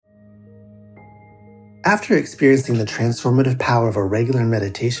After experiencing the transformative power of a regular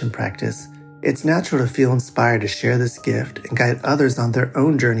meditation practice, it's natural to feel inspired to share this gift and guide others on their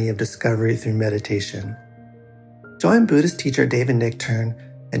own journey of discovery through meditation. Join Buddhist teacher David Nichtern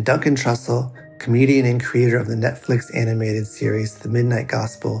and Duncan Trussell, comedian and creator of the Netflix animated series The Midnight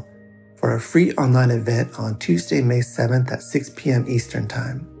Gospel, for a free online event on Tuesday, May 7th at 6 p.m. Eastern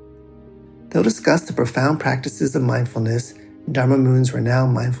Time. They'll discuss the profound practices of mindfulness in Dharma Moon's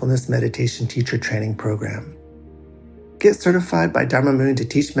renowned mindfulness meditation teacher training program. Get certified by Dharma Moon to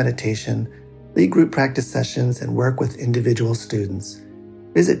teach meditation, lead group practice sessions, and work with individual students.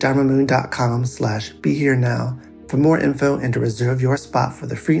 Visit dharmamoon.com/BeHereNow for more info and to reserve your spot for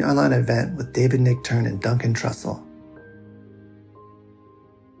the free online event with David Nichtern and Duncan Trussell.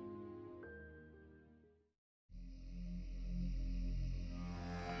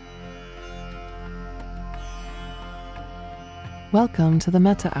 Welcome to the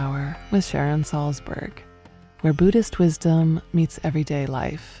Metta Hour with Sharon Salzberg, where Buddhist wisdom meets everyday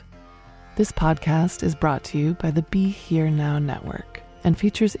life. This podcast is brought to you by the Be Here Now Network and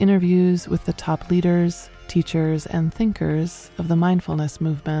features interviews with the top leaders, teachers, and thinkers of the mindfulness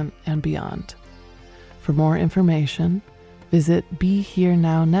movement and beyond. For more information, visit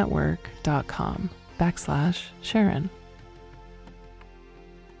BeHereNowNetwork.com/Sharon.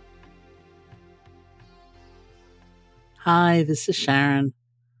 Hi, this is Sharon.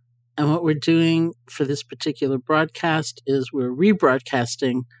 And what we're doing for this particular broadcast is we're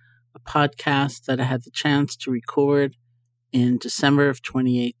rebroadcasting a podcast that I had the chance to record in December of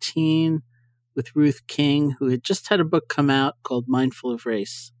 2018 with Ruth King, who had just had a book come out called Mindful of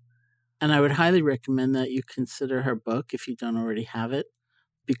Race. And I would highly recommend that you consider her book if you don't already have it,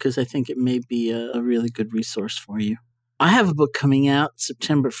 because I think it may be a really good resource for you. I have a book coming out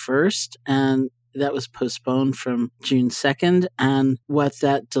September 1st, and that was postponed from June 2nd. And what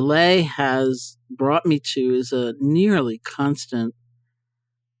that delay has brought me to is a nearly constant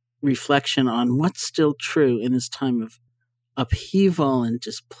reflection on what's still true in this time of upheaval and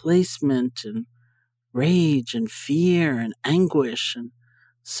displacement and rage and fear and anguish and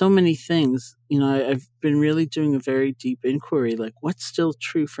so many things. You know, I've been really doing a very deep inquiry, like what's still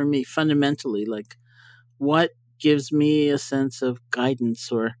true for me fundamentally, like what gives me a sense of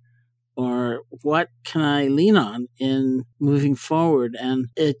guidance or what can I lean on in moving forward? And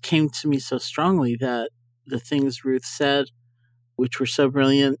it came to me so strongly that the things Ruth said, which were so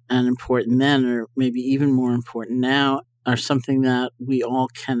brilliant and important then, or maybe even more important now, are something that we all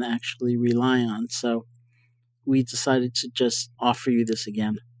can actually rely on. So we decided to just offer you this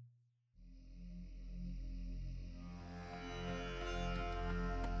again.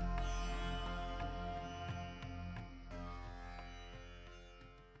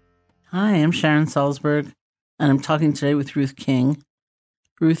 Hi, I'm Sharon Salzberg, and I'm talking today with Ruth King.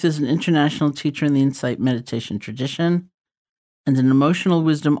 Ruth is an international teacher in the Insight meditation tradition and an emotional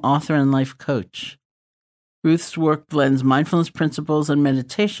wisdom author and life coach. Ruth's work blends mindfulness principles and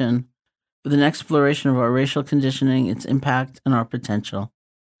meditation with an exploration of our racial conditioning, its impact, and our potential.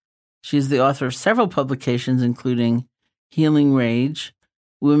 She is the author of several publications, including Healing Rage,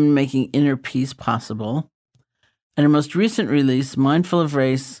 Women Making Inner Peace Possible, and her most recent release, Mindful of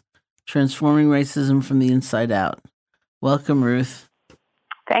Race, Transforming Racism from the Inside Out. Welcome, Ruth.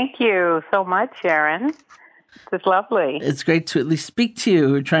 Thank you so much, Sharon. It's lovely. It's great to at least speak to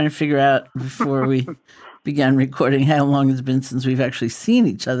you. We're trying to figure out before we began recording how long it's been since we've actually seen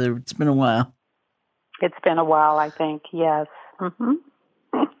each other. It's been a while. It's been a while, I think, yes. Mm-hmm.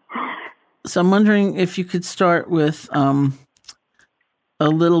 So I'm wondering if you could start with a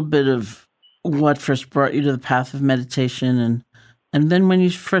little bit of what first brought you to the path of meditation and then when you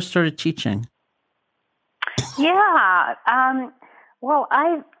first started teaching. Yeah. Well,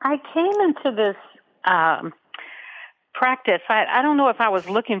 I came into this practice. I don't know if I was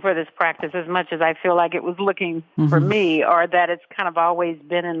looking for this practice as much as I feel like it was looking for me, or that it's kind of always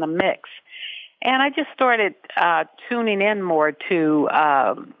been in the mix. And I just started tuning in more to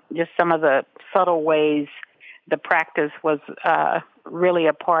just some of the subtle ways the practice was really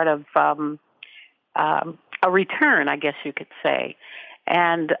a part of a return, I guess you could say.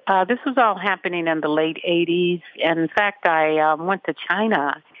 And this was all happening in the late 80s. And in fact, I went to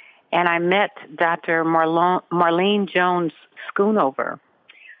China and I met Dr. Marlene Jones Schoonover.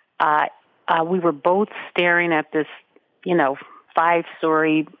 We were both staring at this,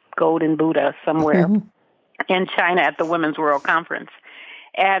 5-story golden Buddha somewhere in China at the Women's World Conference.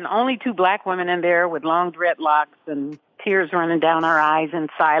 And only 2 black women in there with long dreadlocks and tears running down our eyes in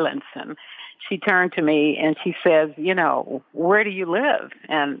silence. And she turned to me and she says, where do you live?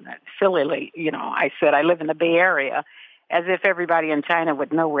 And sillily, I said, I live in the Bay Area, as if everybody in China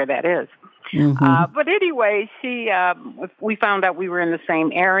would know where that is. But anyway, we found out we were in the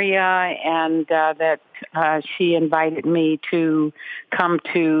same area, and that she invited me to come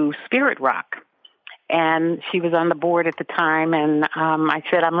to Spirit Rock. And she was on the board at the time, and I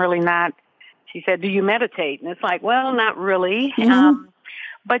said, I'm really not. She said, do you meditate? And it's like, well, not really.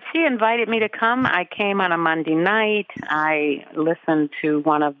 But she invited me to come. I came on a Monday night. I listened to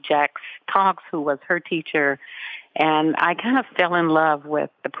one of Jack's talks, who was her teacher, and I kind of fell in love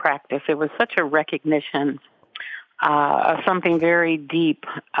with the practice. It was such a recognition of something very deep,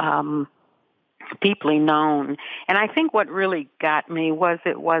 deeply known. And I think what really got me was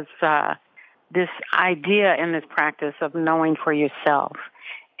this idea in this practice of knowing for yourself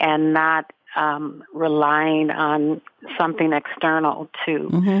and not relying on something external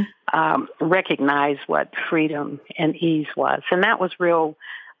to recognize what freedom and ease was. And that was real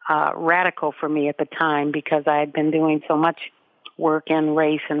radical for me at the time, because I had been doing so much work in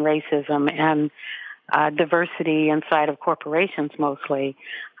race and racism and diversity inside of corporations mostly.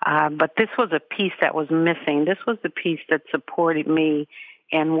 But this was a piece that was missing. This was the piece that supported me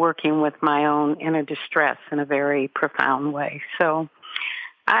in working with my own inner distress in a very profound way. So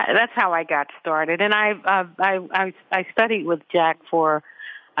that's how I got started. And I studied with Jack for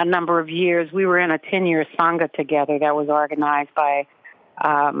a number of years. We were in a 10-year Sangha together that was organized by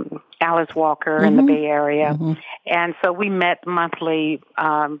Alice Walker in the Bay Area. And so we met monthly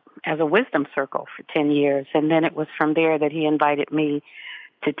as a wisdom circle for 10 years. And then it was from there that he invited me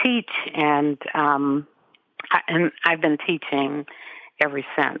to teach. And I've been teaching ever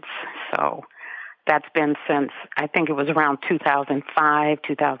since. So that's been since, I think it was around 2005,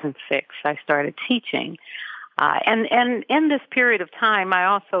 2006, I started teaching. And in this period of time, I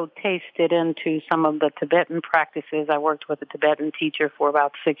also tasted into some of the Tibetan practices. I worked with a Tibetan teacher for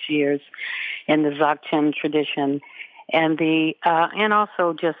about 6 years in the Dzogchen tradition, and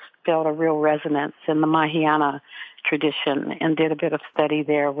also just felt a real resonance in the Mahayana tradition and did a bit of study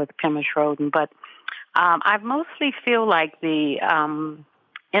there with Pema Chodron. But I mostly feel like the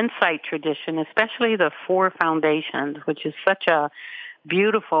insight tradition, especially the Four Foundations, which is such a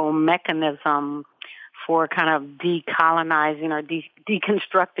beautiful mechanism for kind of decolonizing or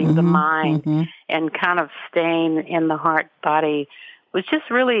deconstructing the mind and kind of staying in the heart body, was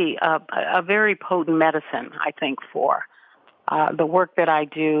just really a very potent medicine, I think, for the work that I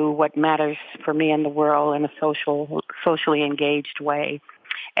do, what matters for me in the world in a socially engaged way.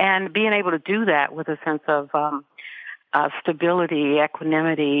 And being able to do that with a sense of stability,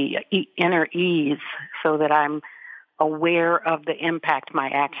 equanimity, inner ease, so that I'm aware of the impact my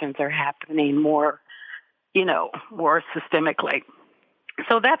actions are happening more systemically.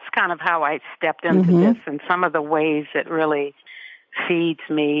 So that's kind of how I stepped into this, and some of the ways it really feeds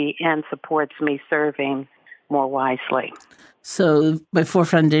me and supports me serving more wisely. So by four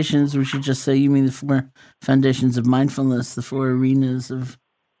foundations, we should just say you mean the four foundations of mindfulness, the four arenas of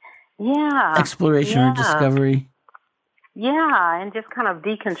exploration or discovery. Yeah, and just kind of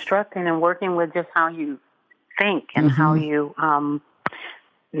deconstructing and working with just how you think and how you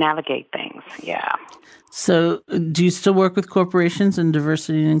navigate things. Yeah. So do you still work with corporations and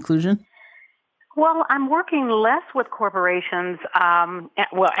diversity and inclusion? Well, I'm working less with corporations.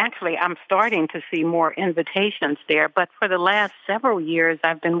 Actually, I'm starting to see more invitations there. But for the last several years,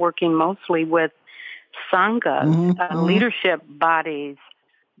 I've been working mostly with sanghas, leadership bodies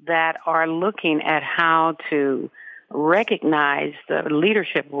that are looking at how to recognize the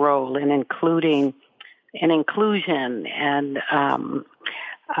leadership role in inclusion and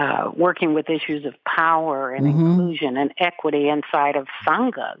working with issues of power and inclusion and equity inside of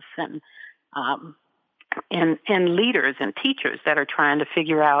sanghas and leaders and teachers that are trying to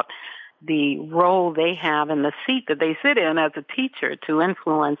figure out the role they have in the seat that they sit in as a teacher to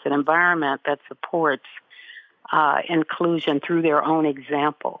influence an environment that supports inclusion through their own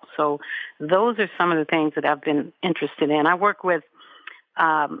example. So those are some of the things that I've been interested in. I work with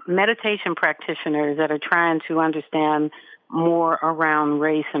meditation practitioners that are trying to understand more around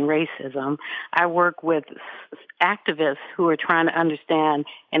race and racism. I work with activists who are trying to understand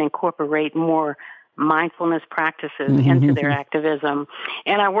and incorporate more mindfulness practices into their activism.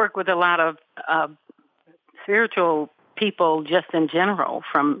 And I work with a lot of spiritual people just in general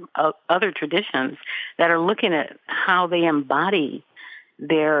from other traditions that are looking at how they embody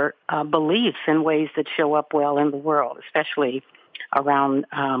their beliefs in ways that show up well in the world, especially around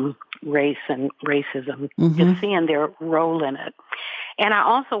race and racism, just seeing their role in it. And I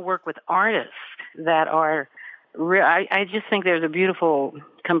also work with artists that are, I just think there's a beautiful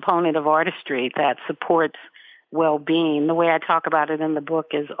component of artistry that supports well-being. The way I talk about it in the book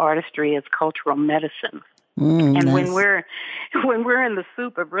is artistry as cultural medicine. And nice. when we're in the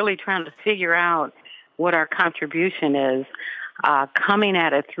soup of really trying to figure out what our contribution is, coming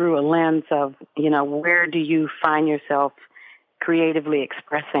at it through a lens of, where do you find yourself creatively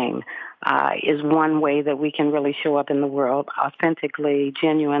expressing is one way that we can really show up in the world authentically,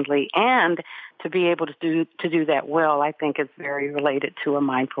 genuinely, and to be able to do that well, I think is very related to a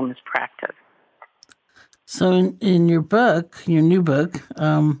mindfulness practice. So in your book, your new book,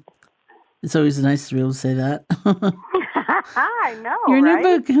 it's always nice to be able to say that. I know, your right?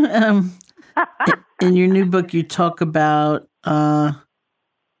 new book, in your new book, you talk about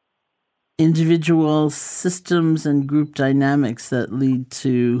individual systems and group dynamics that lead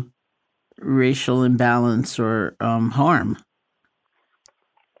to racial imbalance or harm.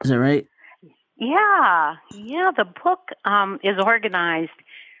 Is that right? Yeah. The book is organized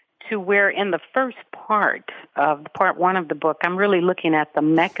to where in the first part one of the book, I'm really looking at the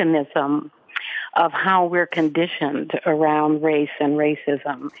mechanism of how we're conditioned around race and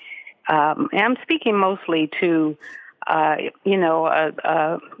racism. And I'm speaking mostly to, a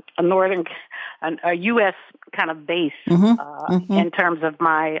U.S. kind of base in terms of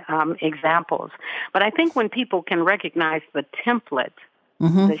my examples. But I think when people can recognize the template,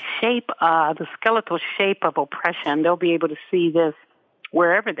 the shape, the skeletal shape of oppression, they'll be able to see this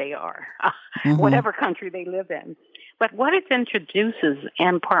wherever they are, whatever country they live in. But what it introduces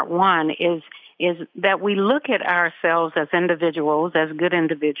in part one is that we look at ourselves as individuals, as good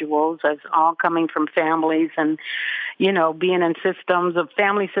individuals, as all coming from families and, being in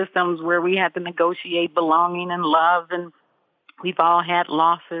family systems where we had to negotiate belonging and love, and we've all had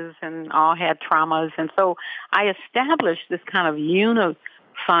losses and all had traumas. And so I established this kind of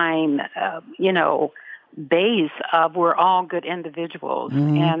unifying, base of we're all good individuals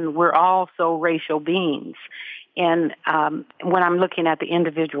and we're also racial beings. And when I'm looking at the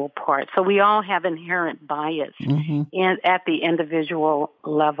individual part, so we all have inherent bias at the individual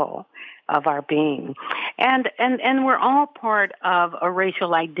level of our being, and we're all part of a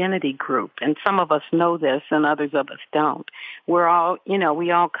racial identity group. And some of us know this, and others of us don't. We're all,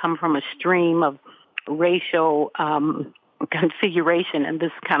 we all come from a stream of racial configuration in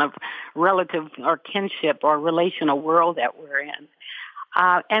this kind of relative or kinship or relational world that we're in.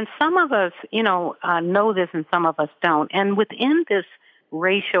 And some of us, know this and some of us don't. And within this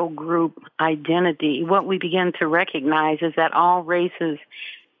racial group identity, what we begin to recognize is that all races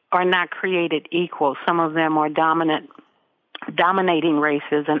are not created equal. Some of them are dominating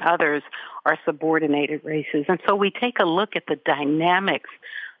races and others are subordinated races. And so we take a look at the dynamics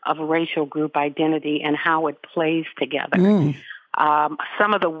of racial group identity and how it plays together.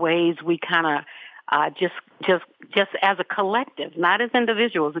 Some of the ways we kind of just as a collective, not as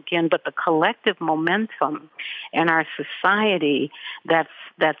individuals again, but the collective momentum in our society that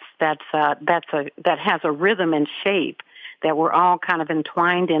has a rhythm and shape that we're all kind of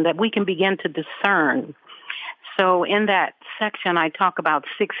entwined in, that we can begin to discern. So in that section, I talk about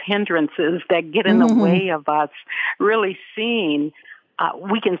 6 hindrances that get in the way of us really seeing.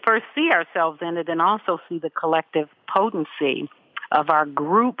 We can first see ourselves in it and also see the collective potency of our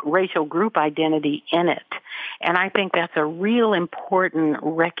racial group identity in it. And I think that's a real important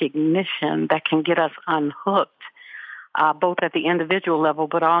recognition that can get us unhooked, both at the individual level,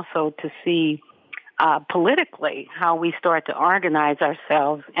 but also to see politically how we start to organize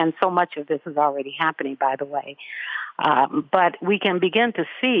ourselves. And so much of this is already happening, by the way. But we can begin to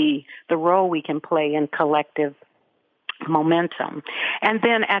see the role we can play in collective momentum. And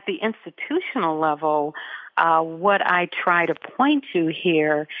then at the institutional level, what I try to point to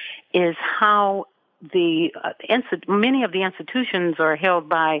here is how many of the institutions are held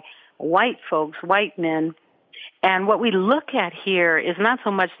by white folks, white men. And what we look at here is not so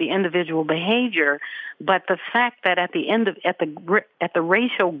much the individual behavior, but the fact that at the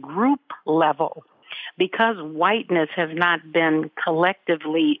racial group level, because whiteness has not been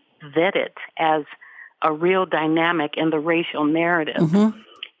collectively vetted as a real dynamic in the racial narrative.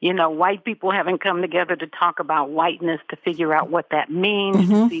 White people haven't come together to talk about whiteness, to figure out what that means,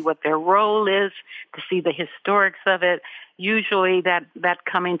 to see what their role is, to see the historics of it. Usually that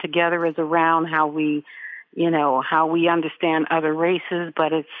coming together is around how we understand other races,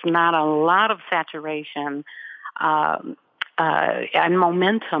 but it's not a lot of saturation and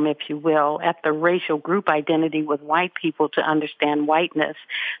momentum, if you will, at the racial group identity with white people to understand whiteness.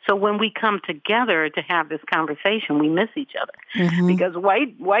 So when we come together to have this conversation, we miss each other because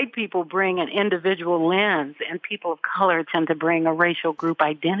white people bring an individual lens and people of color tend to bring a racial group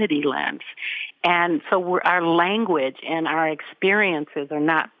identity lens. And so our language and our experiences are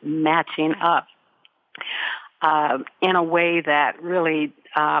not matching up in a way that really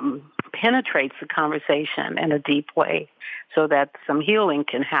penetrates the conversation in a deep way so that some healing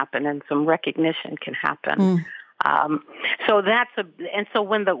can happen and some recognition can happen. So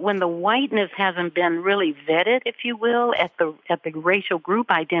when the whiteness hasn't been really vetted, if you will, at the racial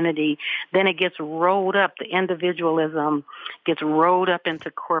group identity, then it gets rolled up. The individualism gets rolled up into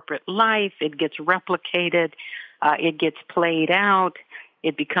corporate life. It gets replicated. It gets played out.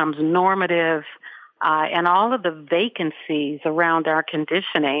 It becomes normative, and all of the vacancies around our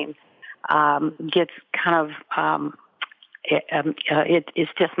conditioning gets kind of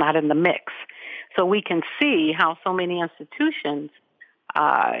it's just not in the mix. So we can see how so many institutions,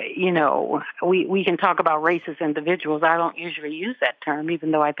 we can talk about racist individuals. I don't usually use that term,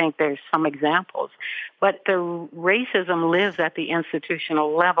 even though I think there's some examples. But the racism lives at the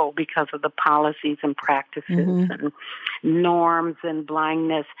institutional level because of the policies and practices and norms and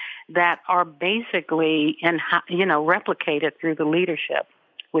blindness that are basically, replicated through the leadership,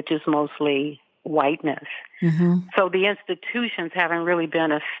 which is mostly whiteness. So the institutions haven't really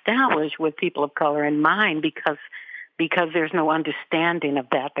been established with people of color in mind because there's no understanding of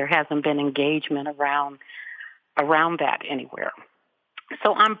that. There hasn't been engagement around that anywhere.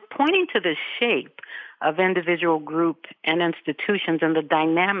 So I'm pointing to the shape of individual, group, and institutions and the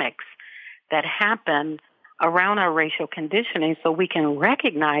dynamics that happen around our racial conditioning so we can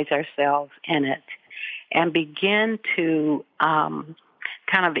recognize ourselves in it and begin to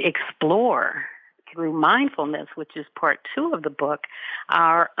kind of explore through mindfulness, which is part 2 of the book,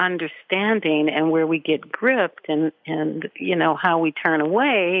 our understanding and where we get gripped and how we turn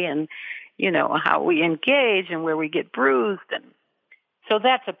away and, how we engage and where we get bruised. And so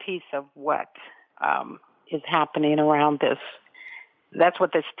that's a piece of what is happening around this. That's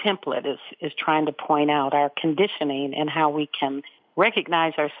what this template is trying to point out, our conditioning and how we can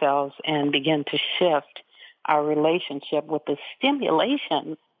recognize ourselves and begin to shift our relationship with the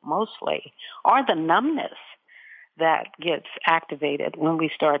stimulation mostly, or the numbness that gets activated when we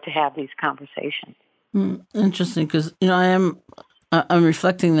start to have these conversations. Interesting, because I'm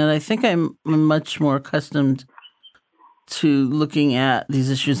reflecting that I think I'm much more accustomed to looking at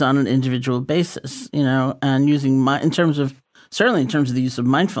these issues on an individual basis, and using in terms of the use of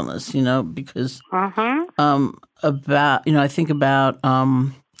mindfulness, because I think about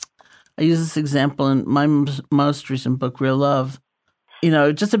I use this example in my most recent book, Real Love.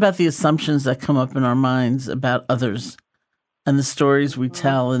 Just about the assumptions that come up in our minds about others and the stories we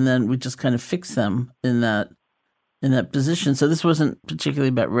tell, and then we just kind of fix them in that position. So this wasn't particularly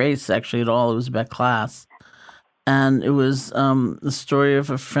about race, actually, at all. It was about class. And it was the story of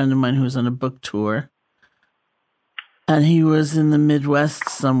a friend of mine who was on a book tour. And he was in the Midwest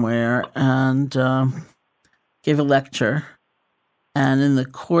somewhere and gave a lecture. And in the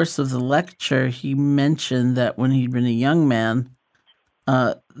course of the lecture, he mentioned that when he'd been a young man,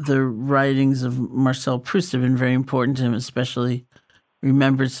 the writings of Marcel Proust have been very important to him, especially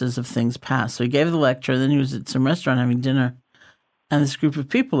remembrances of things past. So he gave the lecture, and then he was at some restaurant having dinner, and this group of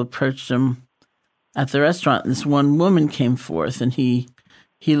people approached him at the restaurant, and this one woman came forth, and he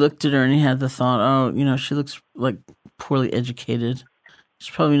looked at her, and he had the thought, she looks like poorly educated.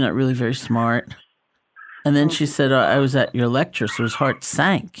 She's probably not really very smart. And then she said, I was at your lecture, so his heart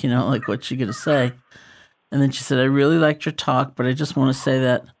sank, like, what's she going to say? And then she said, I really liked your talk, but I just want to say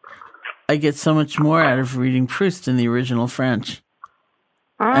that I get so much more out of reading Proust in the original French.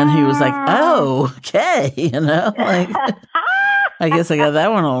 And he was like, oh, okay, like, I guess I got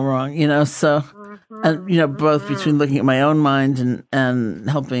that one all wrong, so, and, both between looking at my own mind and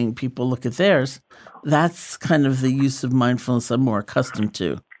helping people look at theirs, that's kind of the use of mindfulness I'm more accustomed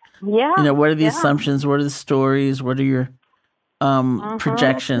to. Yeah. What are the assumptions? What are the stories? What are your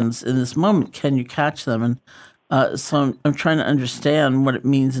projections in this moment? Can you catch them? And so I'm trying to understand what it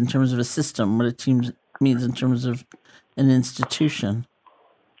means in terms of a system, what it means in terms of an institution.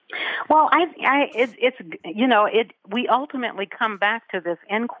 Well, we ultimately come back to this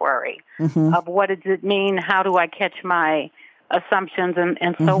inquiry of what does it mean? How do I catch my assumptions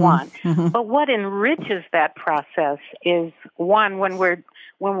and so on? But what enriches that process is, one, when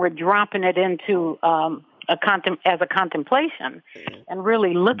we're dropping it into as a contemplation and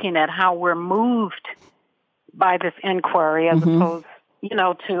really looking at how we're moved by this inquiry as opposed,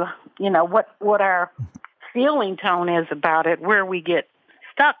 to, what our feeling tone is about it, where we get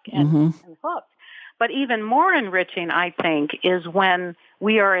stuck and hooked. But even more enriching, I think, is when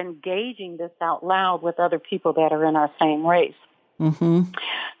we are engaging this out loud with other people that are in our same race.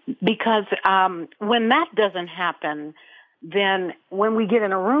 Because when that doesn't happen, then when we get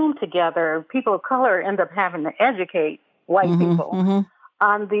in a room together, people of color end up having to educate white people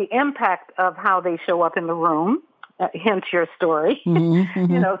on the impact of how they show up in the room hence your story,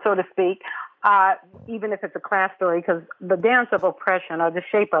 Mm-hmm. so to speak, even if it's a class story, because the dance of oppression or the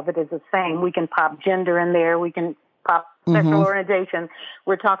shape of it is the same. We can pop gender in there. We can pop sexual orientation.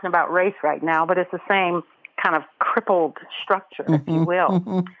 We're talking about race right now, but it's the same kind of crippled structure, if you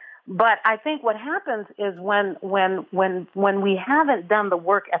will. But I think what happens is when we haven't done the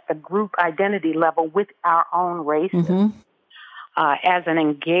work at the group identity level with our own races, as an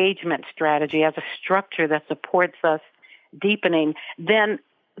engagement strategy, as a structure that supports us deepening, then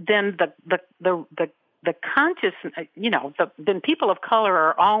the conscious, then people of color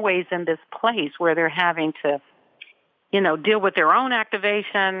are always in this place where they're having to, deal with their own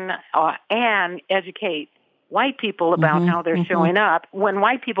activation and educate white people about how they're showing up, when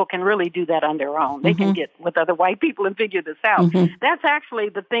white people can really do that on their own. They can get with other white people and figure this out. That's actually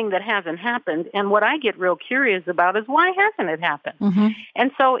the thing that hasn't happened. And what I get real curious about is, why hasn't it happened?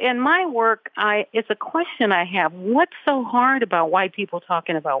 And so in my work, it's a question I have. What's so hard about white people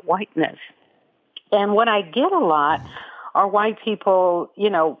talking about whiteness? And what I get a lot are white people,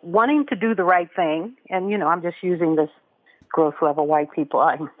 wanting to do the right thing. And, I'm just using this gross level white people.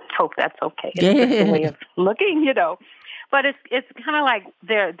 I hope that's okay. It's just a way of looking, But it's kind of like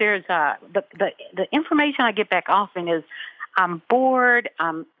there's the information I get back often is, I'm bored,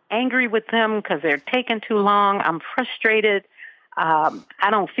 I'm angry with them because they're taking too long, I'm frustrated, I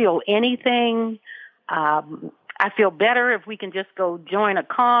don't feel anything. I feel better if we can just go join a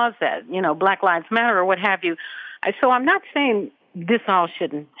cause that, Black Lives Matter or what have you. So I'm not saying this all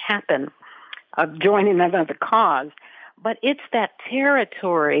shouldn't happen, of joining another cause. But it's that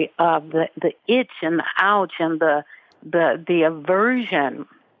territory of the itch and the ouch and the aversion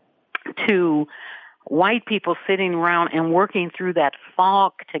to white people sitting around and working through that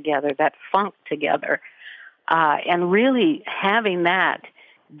fog together, that funk together, and really having that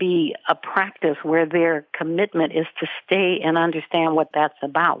be a practice where their commitment is to stay and understand what that's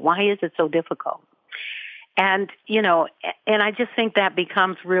about. Why is it so difficult? And, and I just think that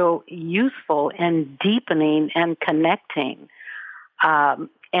becomes real useful and deepening and connecting. And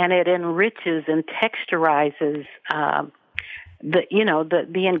it enriches and texturizes,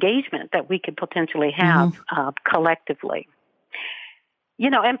 the engagement that we could potentially have collectively.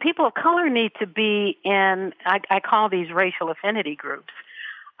 And people of color need to be in, I call these racial affinity groups.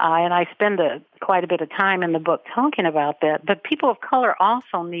 And I spend quite a bit of time in the book talking about that. But people of color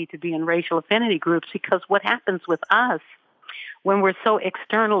also need to be in racial affinity groups, because what happens with us when we're so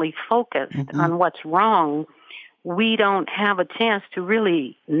externally focused on what's wrong, we don't have a chance to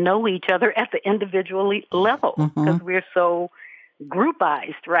really know each other at the individual level, because we're so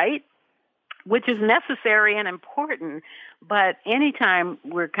groupized, right? Which is necessary and important. But anytime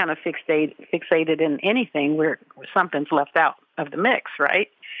we're kind of fixated in anything, where something's left out of the mix, right?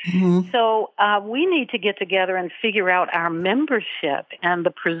 So we need to get together and figure out our membership and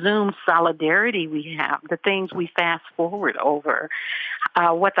the presumed solidarity we have, the things we fast forward over,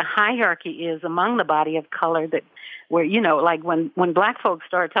 what the hierarchy is among the body of color, that where, like when Black folks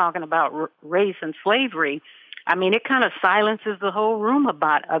start talking about race and slavery, I mean, it kind of silences the whole room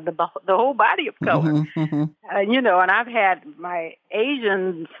about the whole body of color. And I've had my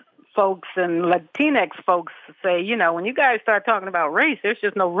Asian folks and Latinx folks say, when you guys start talking about race, there's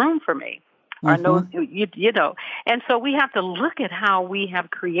just no room for me. Or no, And so we have to look at how we have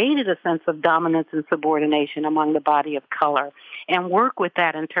created a sense of dominance and subordination among the body of color, and work with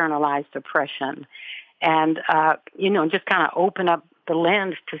that internalized oppression. And, just kind of open up the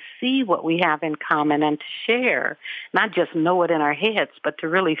lens to see what we have in common and to share, not just know it in our heads, but to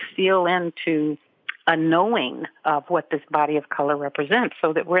really feel into a knowing of what this body of color represents,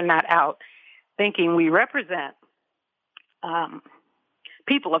 so that we're not out thinking we represent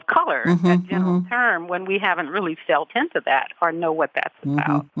people of color, that general term, when we haven't really felt into that or know what that's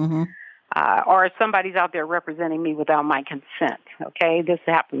about. Or somebody's out there representing me without my consent. Okay, this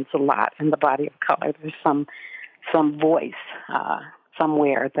happens a lot in the body of color. There's some voice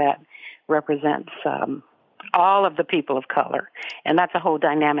somewhere that represents all of the people of color, and that's a whole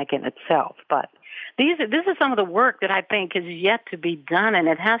dynamic in itself. But this is some of the work that I think is yet to be done, and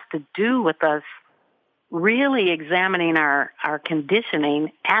it has to do with us really examining our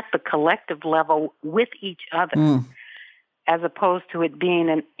conditioning at the collective level with each other, as opposed to it being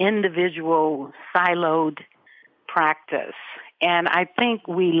an individual siloed practice. And I think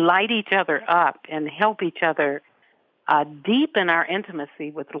we light each other up and help each other deepen our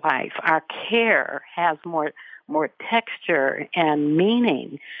intimacy with life. Our care has more texture and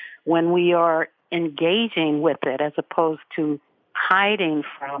meaning when we are engaging with it, as opposed to hiding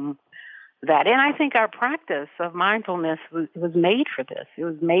from that. And I think our practice of mindfulness was made for this. It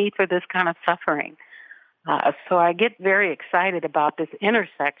was made for this kind of suffering, So I get very excited about this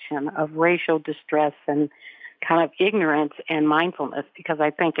intersection of racial distress and kind of ignorance and mindfulness, because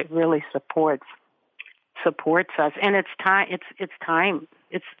I think it really supports us. And it's time. It's time.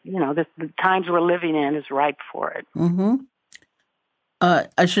 It's, the times we're living in is ripe for it. Mm-hmm.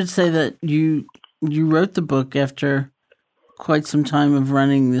 I should say that you wrote the book after quite some time of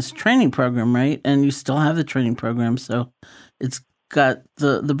running this training program, right? And you still have the training program, so it's got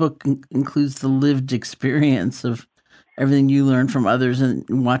the book includes the lived experience of everything you learn from others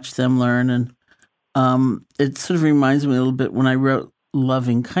and watch them learn. And it sort of reminds me a little bit when I wrote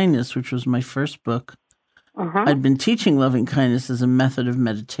Loving Kindness, which was my first book. I'd been teaching loving kindness as a method of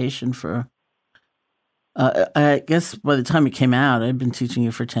meditation for, I guess by the time it came out, I'd been teaching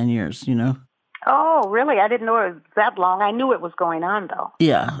it for 10 years, Oh, really? I didn't know it was that long. I knew it was going on, though.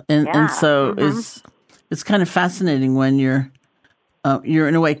 Yeah. And so it's kind of fascinating when you're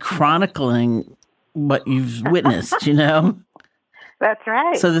in a way chronicling what you've witnessed, That's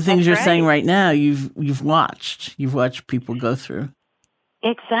right. So the things you're saying right now, you've watched people go through.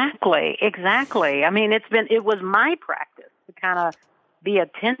 Exactly. I mean, it was my practice to kind of be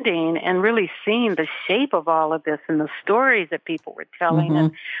attending and really seeing the shape of all of this and the stories that people were telling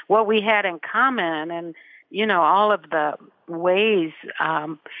and what we had in common, and all of the ways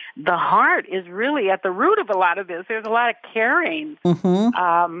the heart is really at the root of a lot of this. There's a lot of caring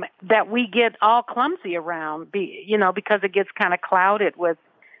that we get all clumsy around, because it gets kind of clouded with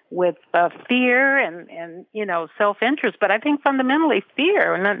fear and self-interest. But I think fundamentally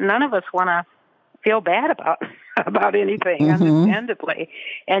fear. None of us want to feel bad about anything, understandably.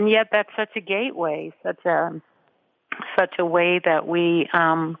 And yet that's such a gateway, such a way that we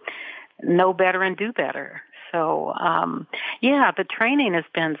know better and do better. So, the training has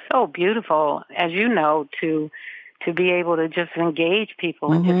been so beautiful, as you know, to be able to just engage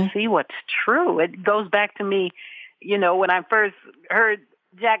people and just see what's true. It goes back to me, when I first heard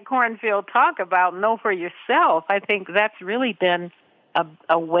Jack Kornfield talk about know for yourself. I think that's really been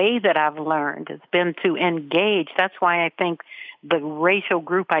a way that I've learned. It's been to engage. That's why I think the racial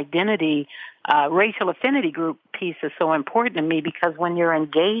group identity, racial affinity group piece is so important to me, because when you're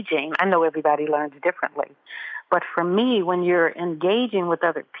engaging, I know everybody learns differently, but for me, when you're engaging with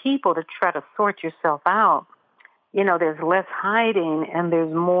other people to try to sort yourself out, there's less hiding and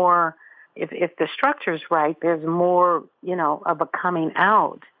there's more. If the structure's right, there's more, of a coming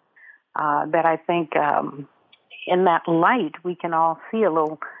out that I think in that light we can all see a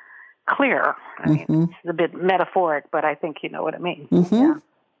little clearer. I mean, it's a bit metaphoric, but I think you know what I mean. Yeah.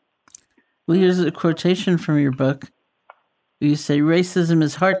 Well, here's a quotation from your book. You say, racism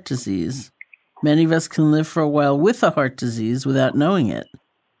is heart disease. Many of us can live for a while with a heart disease without knowing it.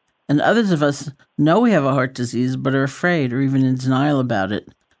 And others of us know we have a heart disease but are afraid or even in denial about it.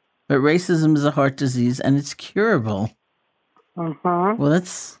 But racism is a heart disease, and it's curable. Well,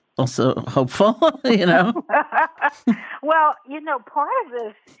 that's also hopeful, Well, part of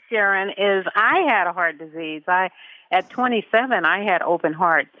this, Sharon, is I had a heart disease. At 27, I had open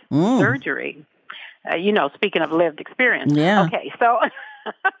heart surgery. Speaking of lived experience. Yeah. Okay, so,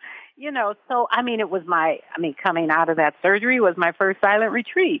 it was coming out of that surgery was my first silent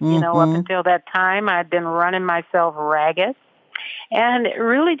retreat. Up until that time, I'd been running myself ragged. And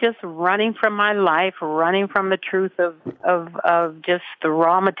really just running from my life, running from the truth of just the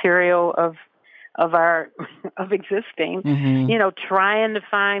raw material of existing, trying to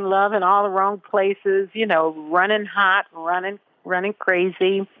find love in all the wrong places, running hot, running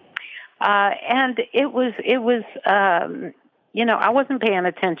crazy. And it was I wasn't paying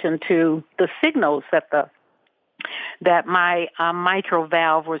attention to the signals that my mitral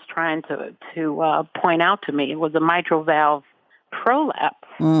valve was trying to point out to me. It was a mitral valve prolapse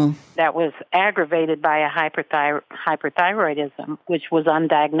that was aggravated by a hyperthyroidism, which was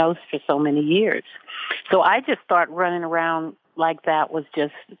undiagnosed for so many years. So I just thought running around like that was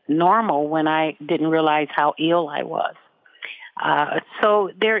just normal when I didn't realize how ill I was.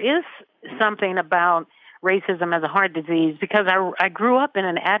 So there is something about racism as a heart disease, because I grew up in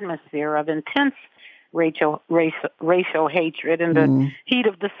an atmosphere of intense racial hatred in the heat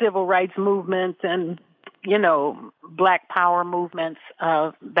of the civil rights movement and Black Power movements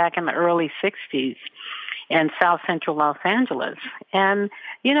back in the early 60s in South Central Los Angeles. And,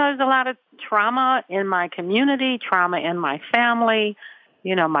 there's a lot of trauma in my community, trauma in my family.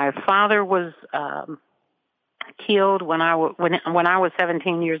 My father was killed when I was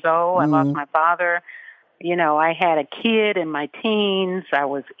 17 years old. I lost my father. I had a kid in my teens. I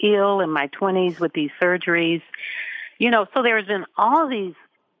was ill in my 20s with these surgeries. So there's been all these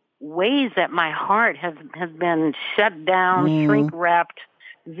ways that my heart has been shut down, shrink wrapped,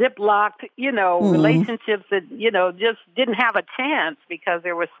 ziplocked, relationships that, just didn't have a chance because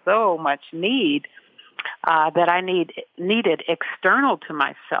there was so much need that I needed external to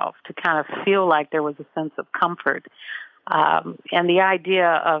myself to kind of feel like there was a sense of comfort. And the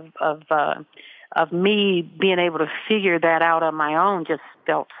idea of me being able to figure that out on my own just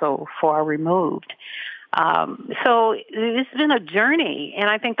felt so far removed. So it's been a journey, and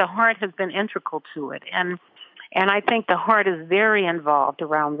I think the heart has been integral to it. And I think the heart is very involved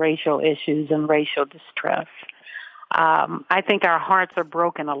around racial issues and racial distress. I think our hearts are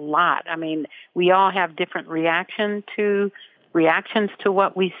broken a lot. I mean, we all have different reactions to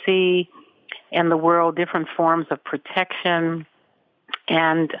what we see in the world, different forms of protection.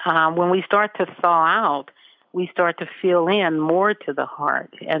 And when we start to thaw out, we start to feel in more to the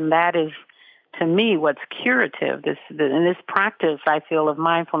heart. And that is, to me, what's curative. In this practice, I feel, of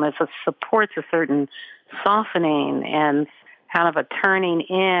mindfulness, it supports a certain softening and kind of a turning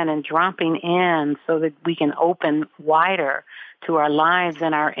in and dropping in so that we can open wider to our lives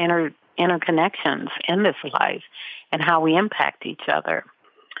and our interconnections in this life and how we impact each other.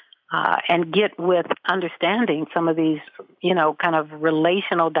 And get with understanding some of these, kind of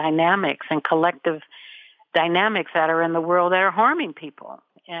relational dynamics and collective dynamics that are in the world that are harming people.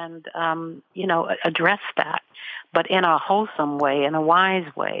 And, address that, but in a wholesome way, in a wise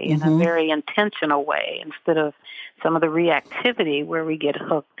way, in a very intentional way, instead of some of the reactivity where we get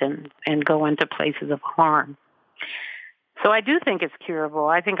hooked and go into places of harm. So I do think it's curable.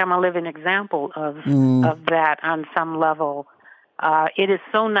 I think I'm a living example of that on some level. It is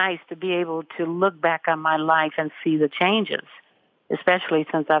so nice to be able to look back on my life and see the changes, especially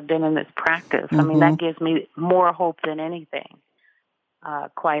since I've been in this practice. I mean, that gives me more hope than anything.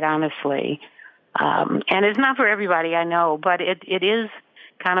 Quite honestly. And it's not for everybody, I know, but it is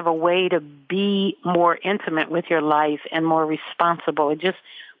kind of a way to be more intimate with your life and more responsible. It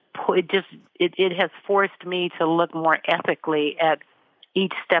has forced me to look more ethically at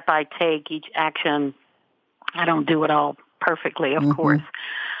each step I take, each action. I don't do it all perfectly, of course,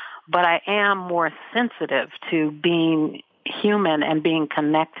 but I am more sensitive to being human and being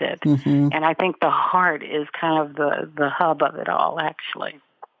connected. And I think the heart is kind of the hub of it all, actually.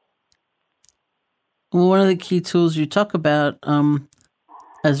 Well, one of the key tools you talk about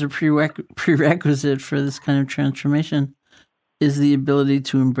as a prerequisite for this kind of transformation is the ability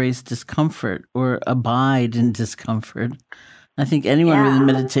to embrace discomfort or abide in discomfort. I think anyone with a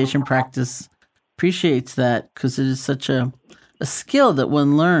meditation practice appreciates that because it is such a skill that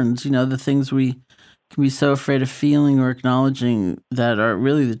one learns, the things we can be so afraid of feeling or acknowledging that are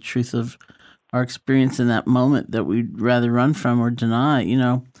really the truth of our experience in that moment that we'd rather run from or deny.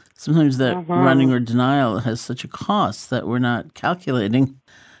 Sometimes that running or denial has such a cost that we're not calculating.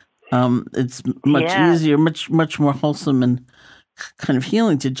 It's much easier, much more wholesome and kind of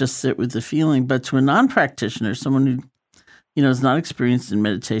healing to just sit with the feeling. But to a non-practitioner, someone who, is not experienced in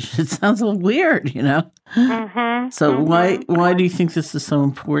meditation, it sounds a little weird, So why do you think this is so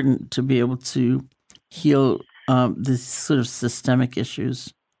important to be able to heal these sort of systemic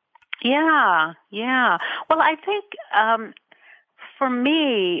issues? Yeah. Well, I think for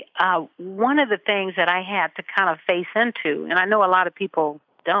me, one of the things that I had to kind of face into, and I know a lot of people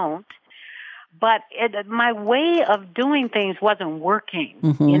don't, but my way of doing things wasn't working.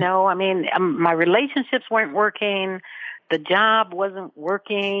 I mean, my relationships weren't working. The job wasn't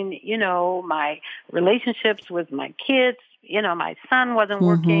working. My relationships with my kids, my son wasn't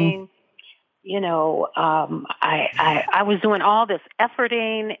working. I was doing all this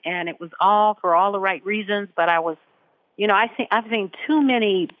efforting, and it was all for all the right reasons. But I was, I've seen too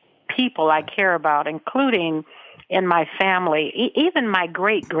many people I care about, including in my family, even my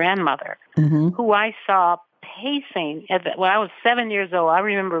great grandmother, who I saw pacing. When I was 7 years old, I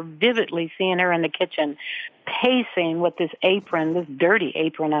remember vividly seeing her in the kitchen, pacing with this dirty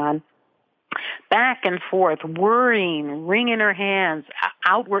apron on, back and forth, worrying, wringing her hands,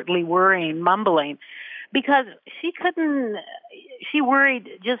 outwardly worrying, mumbling, because she worried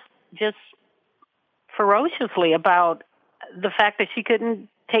just ferociously about the fact that she couldn't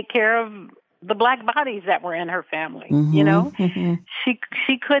take care of the black bodies that were in her family.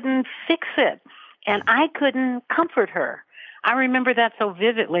 She couldn't fix it, and I couldn't comfort her. I remember that so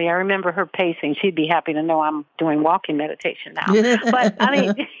vividly. I remember her pacing. She'd be happy to know I'm doing walking meditation now. But I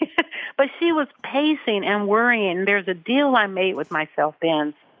mean, but she was pacing and worrying. There's a deal I made with myself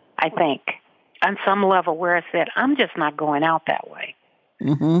then, I think, on some level, where I said, I'm just not going out that way.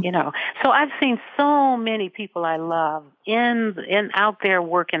 So I've seen so many people I love out there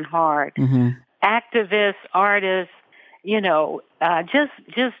working hard, activists, artists,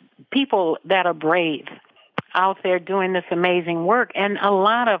 just people that are brave. out there doing this amazing work, and a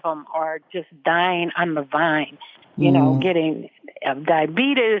lot of them are just dying on the vine, getting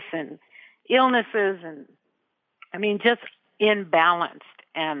diabetes and illnesses, and I mean, just imbalanced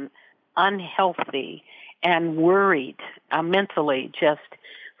and unhealthy and worried mentally, just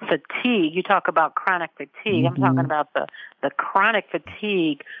fatigue. You talk about chronic fatigue. I'm talking about the chronic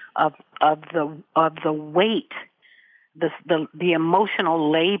fatigue of the weight, the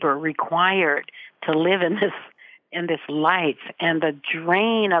emotional labor required to live in this life, and the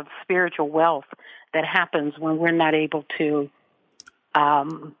drain of spiritual wealth that happens when we're not able to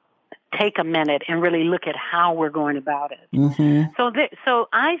take a minute and really look at how we're going about it. So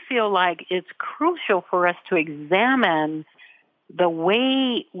I feel like it's crucial for us to examine the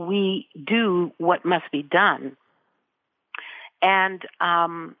way we do what must be done. And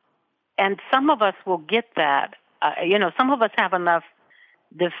some of us will get that. Some of us have enough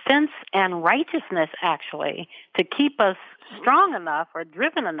defense and righteousness, actually, to keep us strong enough or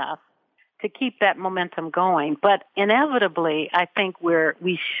driven enough to keep that momentum going. But inevitably, I think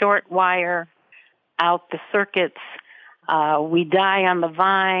we short wire out the circuits. We die on the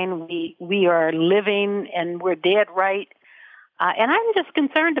vine. We are living and we're dead right. And I'm just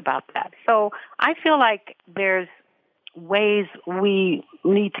concerned about that. So I feel like there's ways we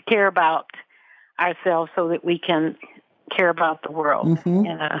need to care about ourselves so that we can care about the world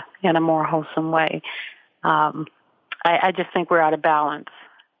in a more wholesome way. I just think we're out of balance.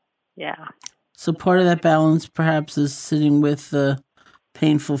 Yeah. So part of that balance perhaps is sitting with the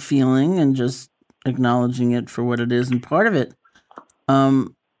painful feeling and just acknowledging it for what it is. And part of it, are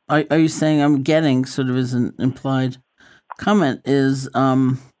you saying, I'm getting sort of as an implied comment, is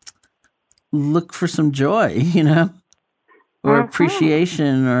look for some joy, or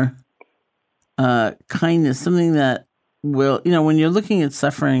appreciation or kindness, something that will, when you're looking at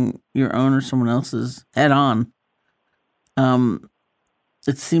suffering your own or someone else's head on,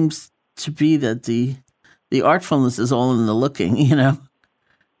 it seems to be that the artfulness is all in the looking,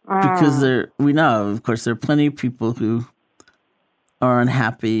 because we know, of course, there are plenty of people who are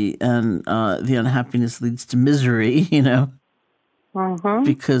unhappy, and the unhappiness leads to misery,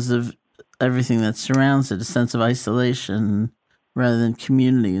 because of everything that surrounds it, a sense of isolation rather than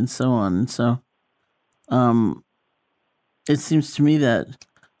community and so on. And so it seems to me that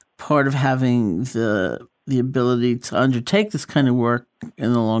part of having the ability to undertake this kind of work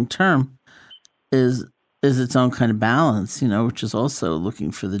in the long term is its own kind of balance, which is also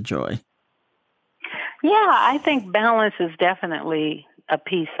looking for the joy. Yeah, I think balance is definitely a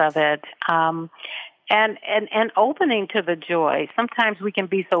piece of it. And opening to the joy. Sometimes we can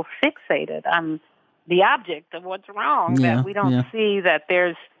be so fixated on the object of what's wrong that we don't see that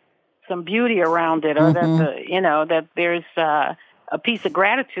there's some beauty around it, or that there's a piece of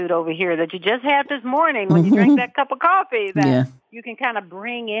gratitude over here that you just had this morning when you drink that cup of coffee that you can kind of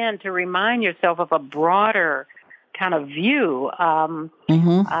bring in to remind yourself of a broader kind of view,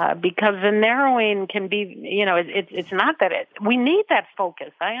 because the narrowing can be, it's not that we need that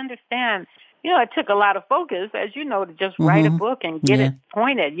focus. I understand. It took a lot of focus, as you know, to just write a book and get it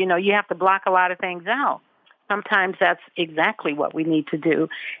pointed. You have to block a lot of things out. Sometimes that's exactly what we need to do.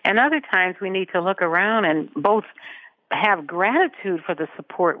 And other times we need to look around and both have gratitude for the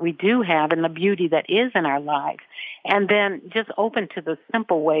support we do have and the beauty that is in our lives, and then just open to the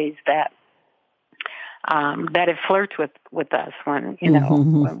simple ways that it flirts with us when,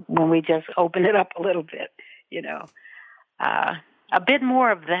 when we just open it up a little bit, a bit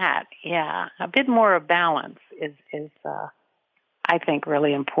more of that. Yeah. A bit more of balance is I think,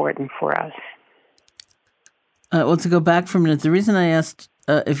 really important for us. Well, to go back for a minute, the reason I asked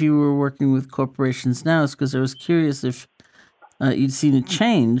if you were working with corporations now is because I was curious if you'd seen a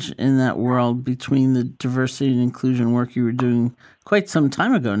change in that world between the diversity and inclusion work you were doing quite some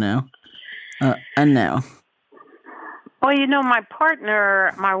time ago now and now. Well, my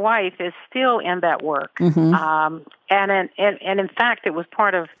partner, my wife, is still in that work. And in fact, it was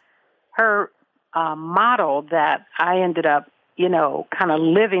part of her model that I ended up, kind of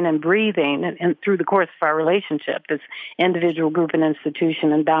living and breathing and through the course of our relationship, this individual, group, and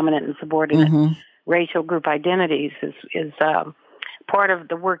institution, and dominant and subordinate racial group identities is part of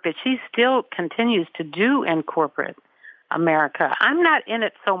the work that she still continues to do in corporate America. I'm not in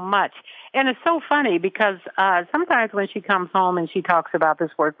it so much. And it's so funny because sometimes when she comes home and she talks about this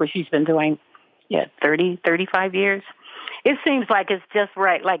work, which she's been doing, 35 years, it seems like it's just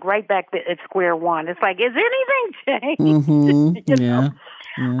right back at square one. It's like, is anything changed?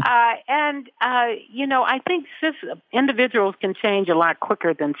 I think individuals can change a lot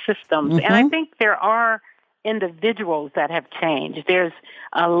quicker than systems. And I think there are individuals that have changed. There's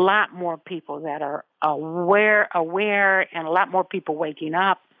a lot more people that are aware, and a lot more people waking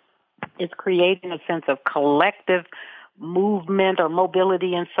up. It's creating a sense of collective movement or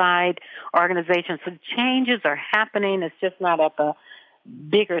mobility inside organizations. So changes are happening. It's just not at the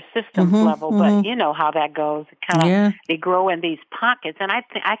bigger systems level, but you know how that goes. They grow in these pockets, and I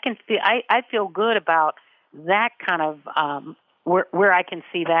feel good about that kind of where I can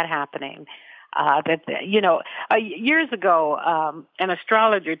see that happening. Years ago, an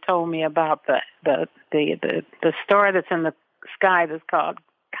astrologer told me about the star that's in the sky that's called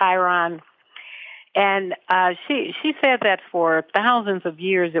Chiron. And she said that for thousands of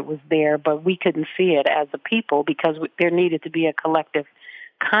years it was there, but we couldn't see it as a people because there needed to be a collective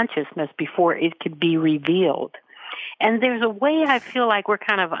consciousness before it could be revealed. And there's a way I feel like we're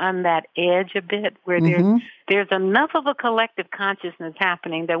kind of on that edge a bit where there's enough of a collective consciousness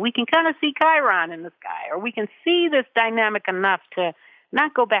happening that we can kind of see Chiron in the sky, or we can see this dynamic enough to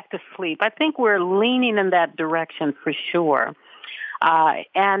not go back to sleep. I think we're leaning in that direction for sure.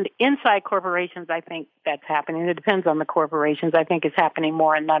 And inside corporations, I think that's happening. It depends on the corporations. I think it's happening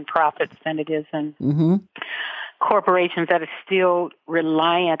more in nonprofits than it is in corporations that are still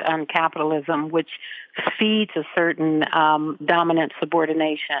reliant on capitalism, which feeds a certain dominant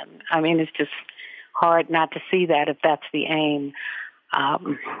subordination. I mean, it's just hard not to see that if that's the aim.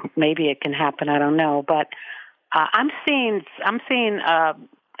 Maybe it can happen. I don't know, but I'm seeing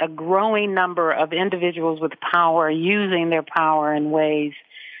a growing number of individuals with power using their power in ways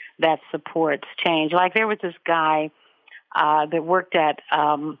that supports change. Like there was this guy that worked at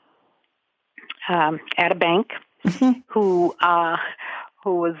a bank who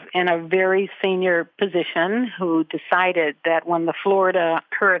was in a very senior position, who decided that when the Florida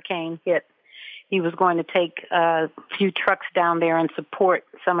hurricane hit, he was going to take a few trucks down there and support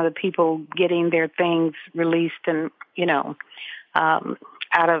some of the people getting their things released and,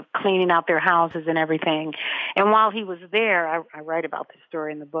 out of cleaning out their houses and everything. And while he was there, I write about this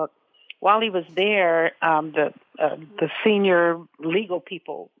story in the book. While he was there, the senior legal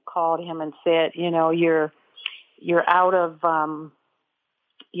people called him and said, you're out of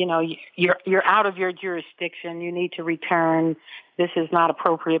you're out of your jurisdiction. You need to return. This is not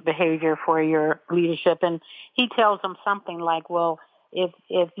appropriate behavior for your leadership. And he tells them something like, well,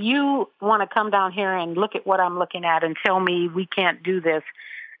 if you want to come down here and look at what I'm looking at and tell me we can't do this,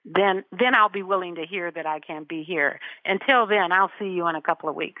 then I'll be willing to hear that I can't be here. Until then, I'll see you in a couple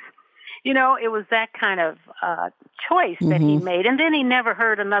of weeks. It was that kind of choice that he made. And then he never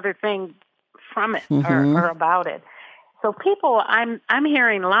heard another thing from it or about it. So people, I'm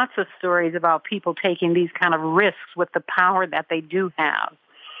hearing lots of stories about people taking these kind of risks with the power that they do have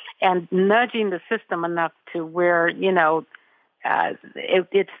and nudging the system enough to where,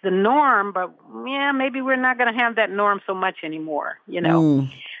 it's the norm, but maybe we're not going to have that norm so much anymore,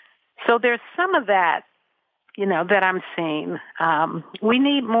 So there's some of that, that I'm seeing. We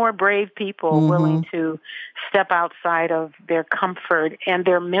need more brave people willing to step outside of their comfort and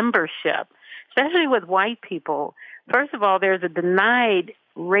their membership, especially with white people. First of all, there's a denied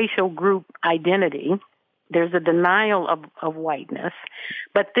racial group identity. There's a denial of whiteness.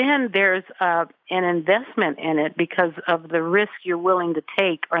 But then there's an investment in it because of the risk you're willing to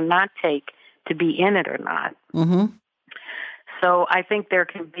take or not take to be in it or not. So I think there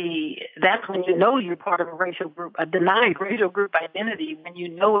can be, that's when you know you're part of a racial group, a denied racial group identity, when you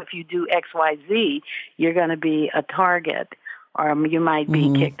know if you do X, Y, Z, you're going to be a target, or you might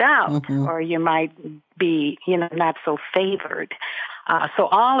be kicked out, or you might be, not so favored. So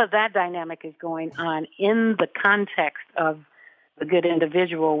all of that dynamic is going on in the context of the good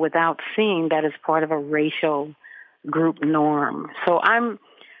individual without seeing that as part of a racial group norm. So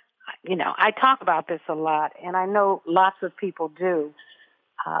I talk about this a lot, and I know lots of people do,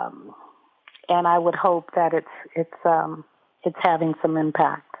 and I would hope that it's having some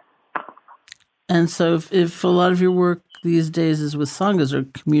impact. And so, if a lot of your work these days is with sanghas or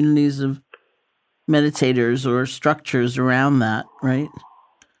communities of meditators or structures around that, right?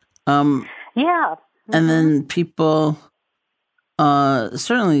 Yeah. And then people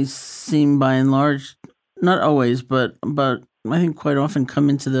certainly seem, by and large, not always, but I think quite often come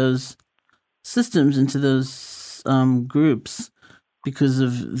into those systems, into those groups because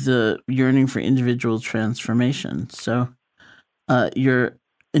of the yearning for individual transformation. So you're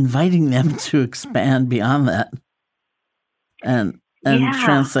inviting them to expand beyond that and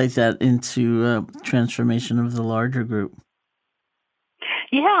translate that into transformation of the larger group.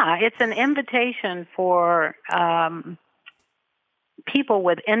 Yeah, it's an invitation for people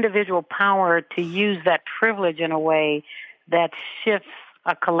with individual power to use that privilege in a way that shifts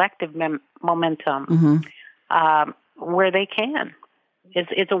a collective momentum. where they can.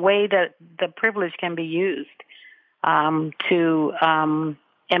 It's a way that the privilege can be used to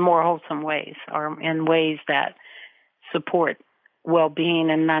in more wholesome ways, or in ways that support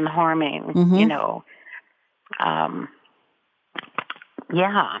well-being and non-harming. Mm-hmm.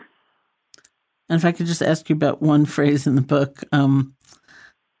 Yeah. And if I could just ask you about one phrase in the book,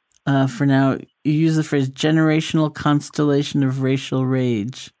 for now, you use the phrase generational constellation of racial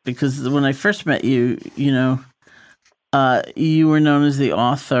rage, because when I first met you, you were known as the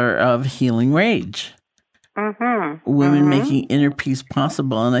author of Healing Rage. Women Making Inner Peace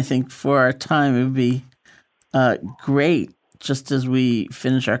Possible. And I think for our time, it would be great, just as we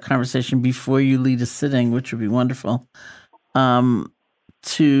finish our conversation before you lead a sitting, which would be wonderful,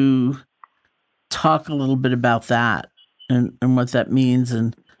 to talk a little bit about that and what that means,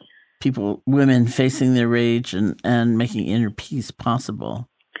 and women facing their rage and making inner peace possible.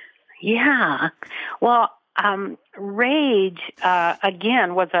 Yeah. Well, rage,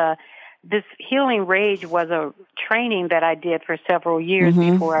 again, this Healing Rage was a training that I did for several years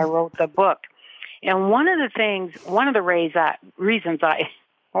before I wrote the book. And one of the reasons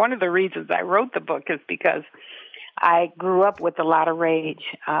I wrote the book is because I grew up with a lot of rage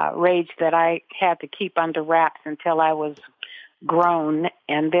that I had to keep under wraps until I was grown.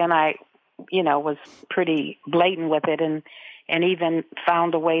 And then I, was pretty blatant with it, and even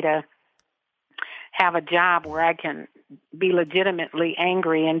found a way to have a job where I can be legitimately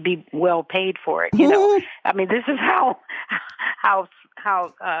angry and be well paid for it. I mean, this is how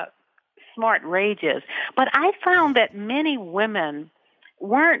smart rage is. But I found that many women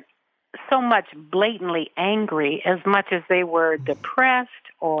weren't so much blatantly angry as much as they were depressed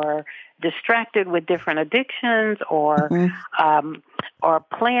or distracted with different addictions, or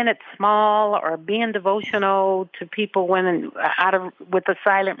playing it small, or being devotional to people with a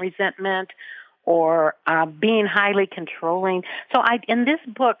silent resentment, or being highly controlling. So in this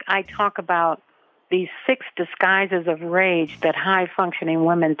book, I talk about these 6 disguises of rage that high-functioning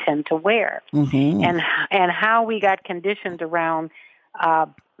women tend to wear, and how we got conditioned around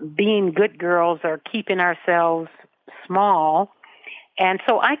being good girls or keeping ourselves small. And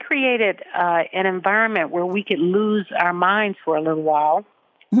so I created an environment where we could lose our minds for a little while,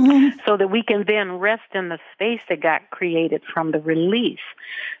 so that we can then rest in the space that got created from the release.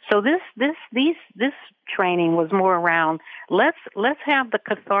 So this training was more around let's have the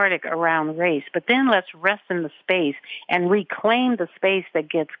cathartic around race, but then let's rest in the space and reclaim the space that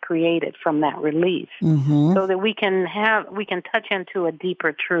gets created from that release, so that we can touch into a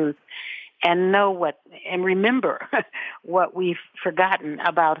deeper truth and remember what we've forgotten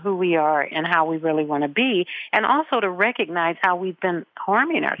about who we are and how we really want to be, and also to recognize how we've been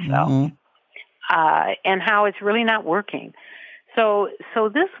harming ourselves, and how it's really not working. So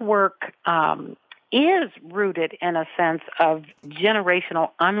this work is rooted in a sense of generational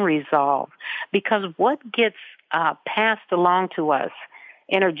unresolved, because what gets passed along to us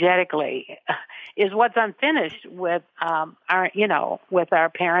energetically is what's unfinished with our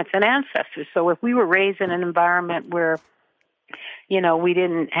parents and ancestors. So if we were raised in an environment where we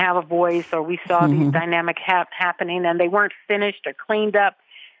didn't have a voice, or we saw these dynamics happening and they weren't finished or cleaned up,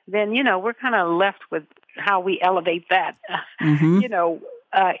 then we're kind of left with how we elevate that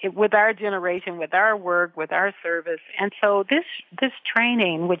with our generation, with our work, with our service. And so this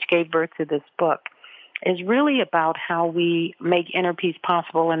training, which gave birth to this book, is really about how we make inner peace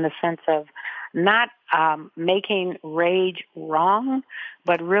possible, in the sense of not making rage wrong,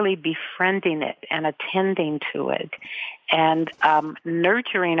 but really befriending it and attending to it, and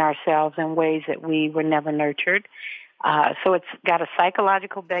nurturing ourselves in ways that we were never nurtured. So it's got a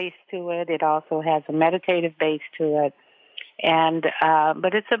psychological base to it. It also has a meditative base to it. And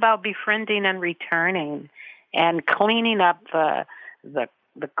but it's about befriending and returning and cleaning up the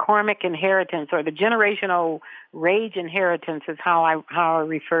karmic inheritance, or the generational rage inheritance is how I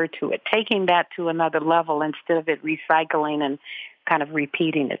refer to it. Taking that to another level instead of it recycling and kind of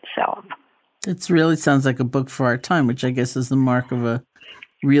repeating itself. It really sounds like a book for our time, which I guess is the mark of a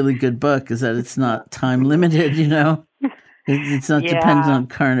really good book, is that it's not time limited, It's not dependent on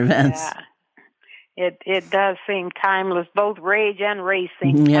current events. Yeah. It does seem timeless. Both rage and race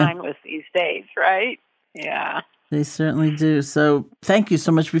seem timeless these days, right? Yeah. They certainly do. So thank you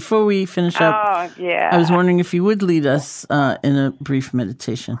so much. Before we finish up, I was wondering if you would lead us in a brief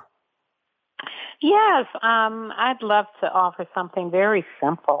meditation. Yes. I'd love to offer something very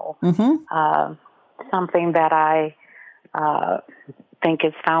simple, something that I think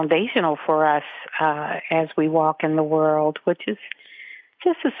is foundational for us as we walk in the world, which is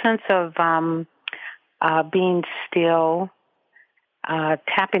just a sense of being still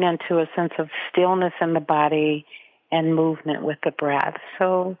tapping into a sense of stillness in the body and movement with the breath.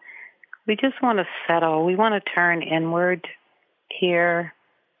 So we just want to settle. We want to turn inward here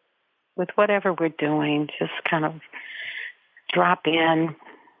with whatever we're doing. Just kind of drop in,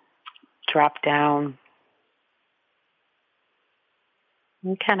 drop down,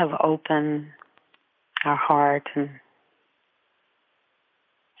 and kind of open our heart and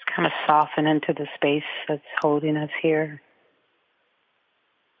just kind of soften into the space that's holding us here.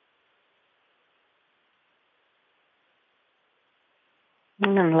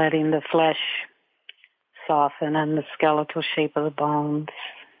 And then letting the flesh soften and the skeletal shape of the bones.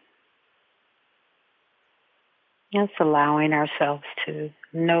 Just allowing ourselves to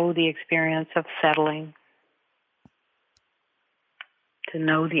know the experience of settling, to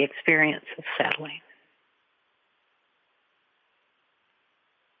know the experience of settling.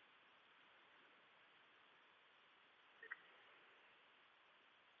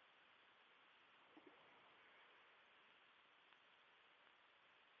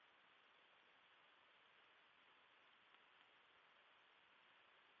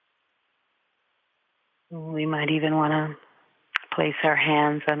 We might even want to place our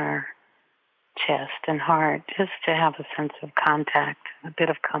hands on our chest and heart just to have a sense of contact, a bit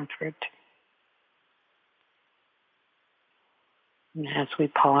of comfort. And as we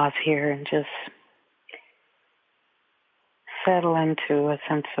pause here and just settle into a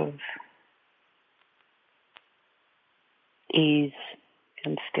sense of ease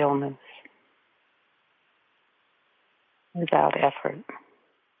and stillness without effort.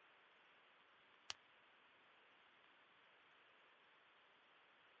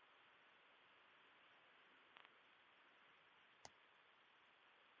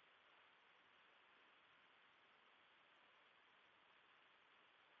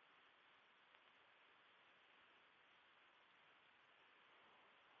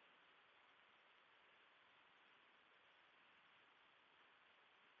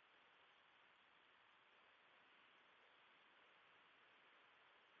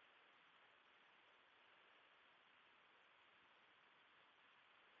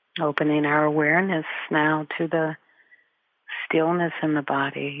 Opening our awareness now to the stillness in the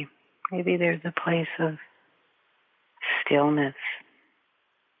body. Maybe there's a place of stillness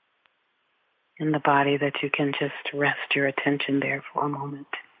in the body that you can just rest your attention there for a moment.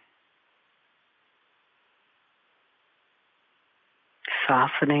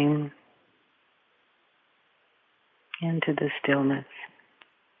 Softening into the stillness.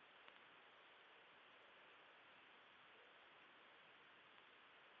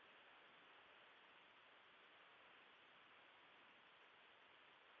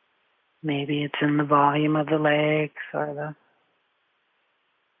 Maybe it's in the volume of the legs or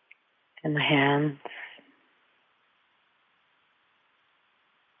in the hands.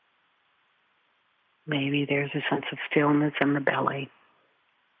 Maybe there's a sense of stillness in the belly,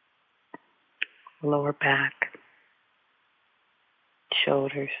 lower back,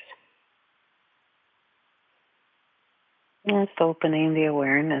 shoulders. Just opening the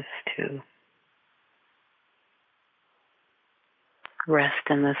awareness to rest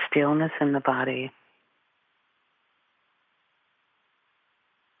in the stillness in the body.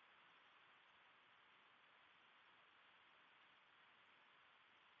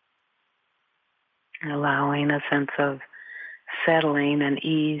 Allowing a sense of settling and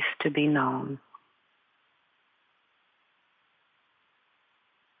ease to be known.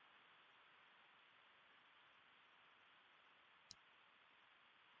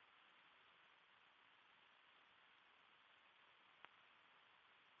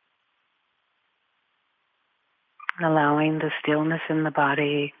 Allowing the stillness in the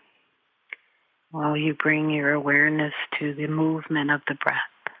body while you bring your awareness to the movement of the breath.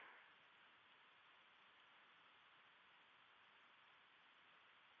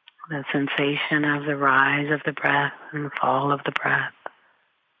 The sensation of the rise of the breath and the fall of the breath.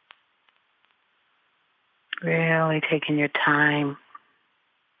 Really taking your time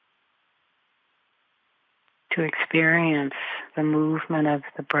to experience the movement of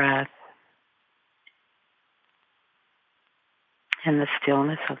the breath and the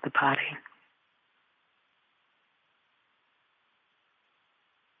stillness of the body.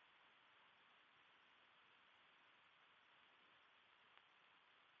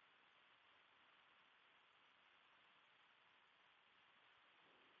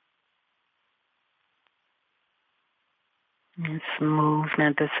 This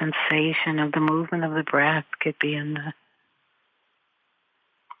movement, the sensation of the movement of the breath could be in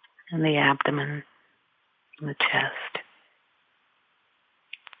the abdomen, in the chest,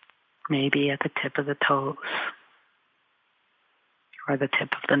 maybe at the tip of the toes, or the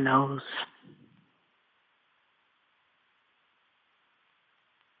tip of the nose.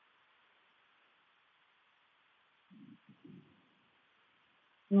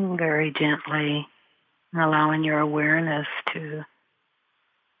 And very gently allowing your awareness to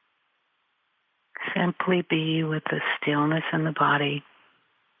simply be with the stillness in the body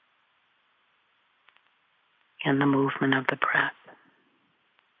and the movement of the breath.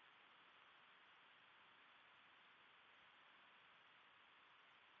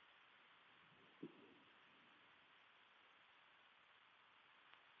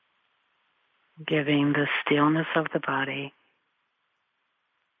 Giving the stillness of the body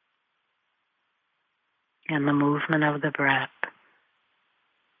and the movement of the breath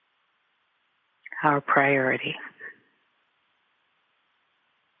our priority.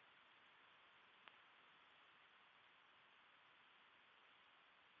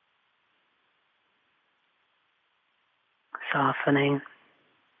 Softening,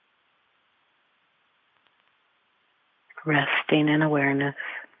 resting in awareness.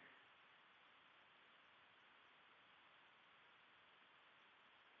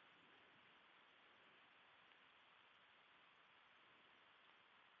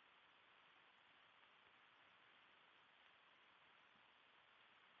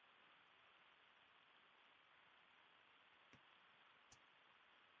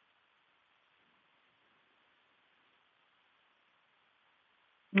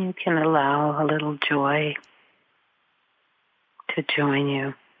 You can allow a little joy to join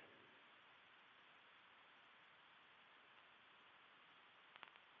you.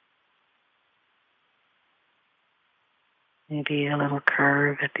 Maybe a little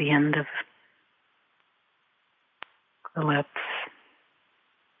curve at the end of the lips.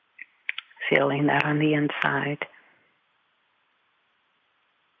 Feeling that on the inside.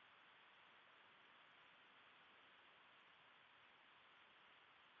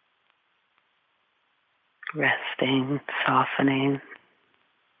 Resting, softening,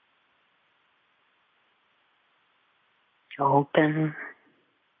 open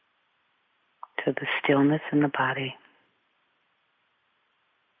to the stillness in the body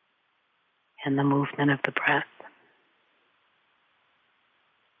and the movement of the breath.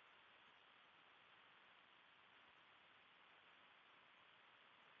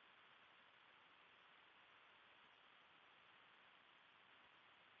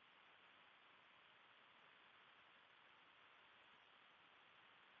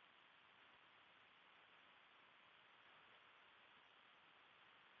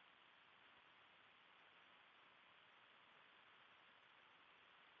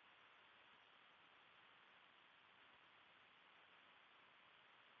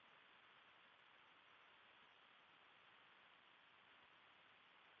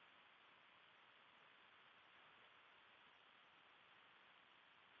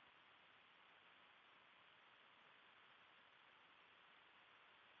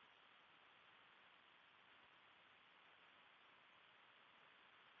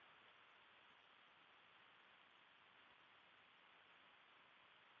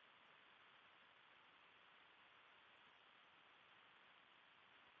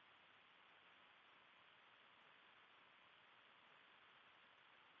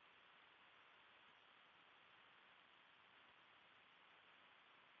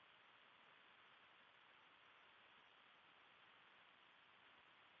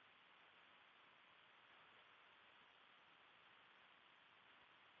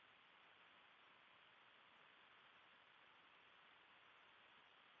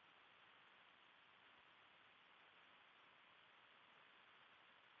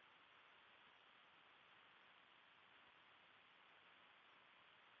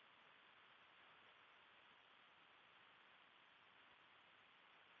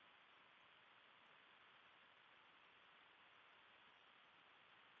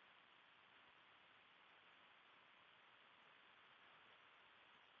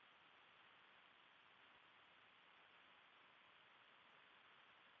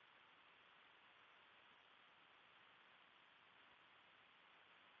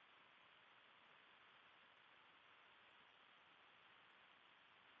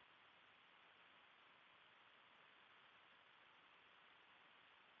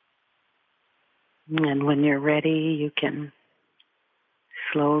 And when you're ready, you can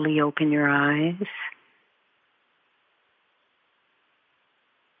slowly open your eyes.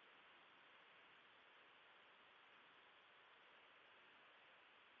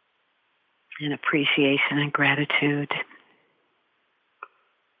 In appreciation and gratitude.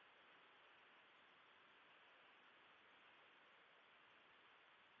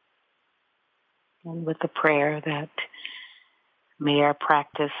 And with the prayer that May our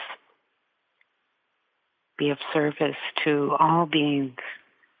practice be of service to all beings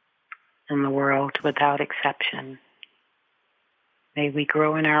in the world without exception. May we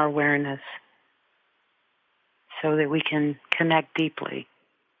grow in our awareness so that we can connect deeply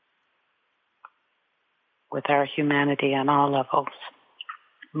with our humanity on all levels.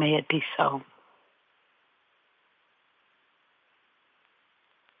 May it be so.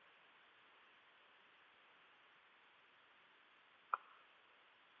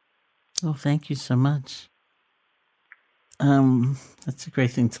 Well, thank you so much. That's a great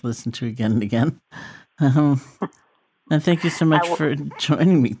thing to listen to again and again. And thank you so much for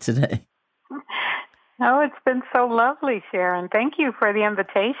joining me today. Oh, it's been so lovely, Sharon. Thank you for the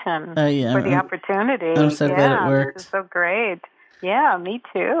invitation, for the opportunity. I'm so glad it worked. This is so great. Yeah, me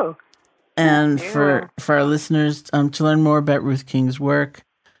too. And for our listeners, to learn more about Ruth King's work,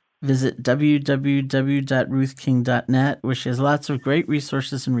 visit www.ruthking.net, where she has lots of great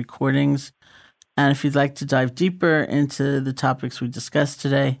resources and recordings. And if you'd like to dive deeper into the topics we discussed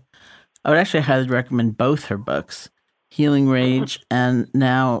today, I would actually highly recommend both her books, Healing Rage, and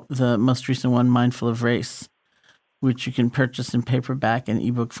now the most recent one, Mindful of Race, which you can purchase in paperback and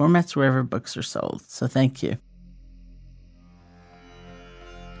ebook formats wherever books are sold. So thank you.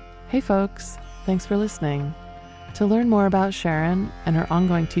 Hey folks, thanks for listening. To learn more about Sharon and her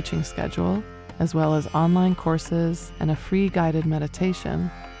ongoing teaching schedule, as well as online courses and a free guided meditation,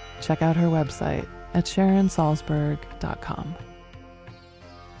 check out her website at sharonsalzberg.com.